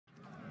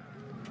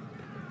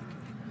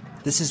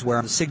This is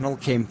where the signal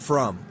came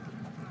from.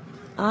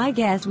 I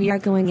guess we are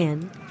going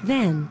in,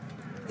 then.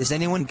 Is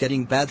anyone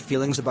getting bad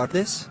feelings about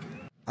this?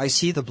 I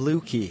see the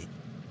blue key.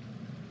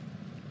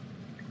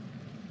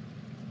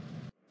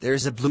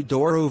 There's a blue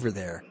door over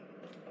there.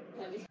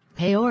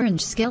 Hey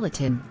Orange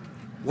Skeleton.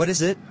 What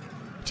is it?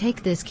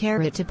 Take this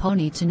carrot to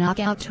Pony to knock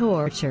out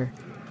torture.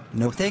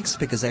 No thanks,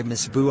 because I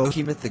miss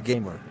Boohemith the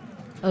gamer.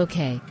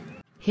 Okay.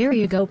 Here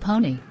you go,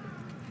 Pony.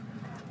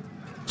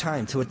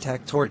 Time to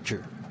attack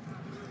torture.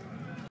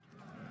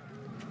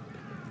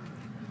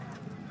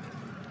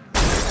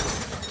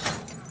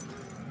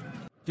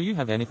 Do you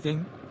have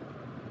anything?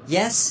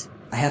 Yes,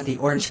 I have the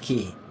orange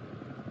key.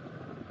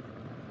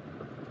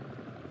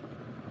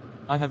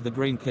 I have the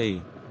green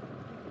key.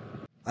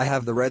 I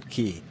have the red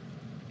key.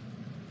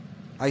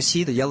 I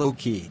see the yellow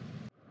key.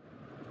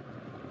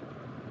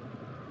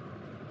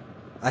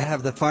 I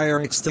have the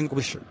fire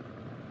extinguisher.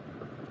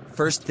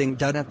 First thing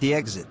done at the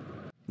exit.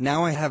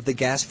 Now I have the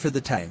gas for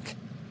the tank.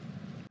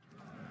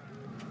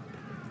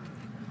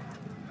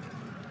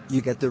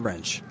 You get the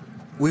wrench.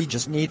 We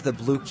just need the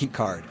blue key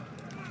card.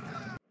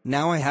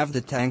 Now I have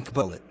the tank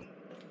bullet.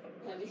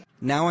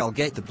 Now I'll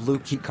get the blue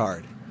key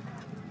card.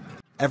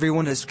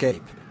 Everyone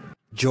escape.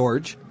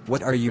 George,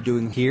 what are you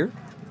doing here?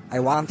 I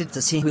wanted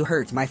to see who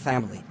hurt my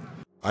family.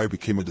 I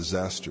became a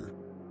disaster.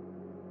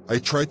 I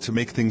tried to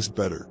make things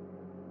better,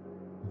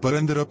 but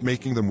ended up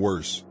making them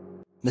worse.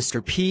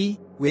 Mr. P,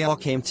 we all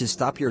came to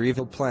stop your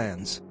evil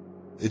plans.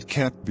 It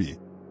can't be.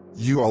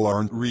 You all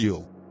aren't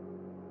real.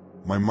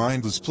 My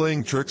mind was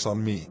playing tricks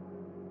on me.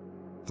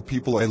 The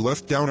people I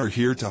left down are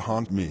here to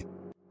haunt me.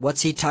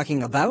 What's he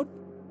talking about?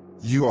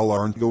 You all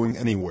aren't going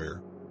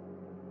anywhere.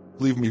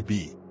 Leave me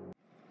be.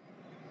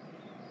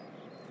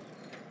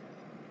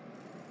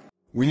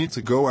 We need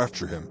to go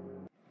after him.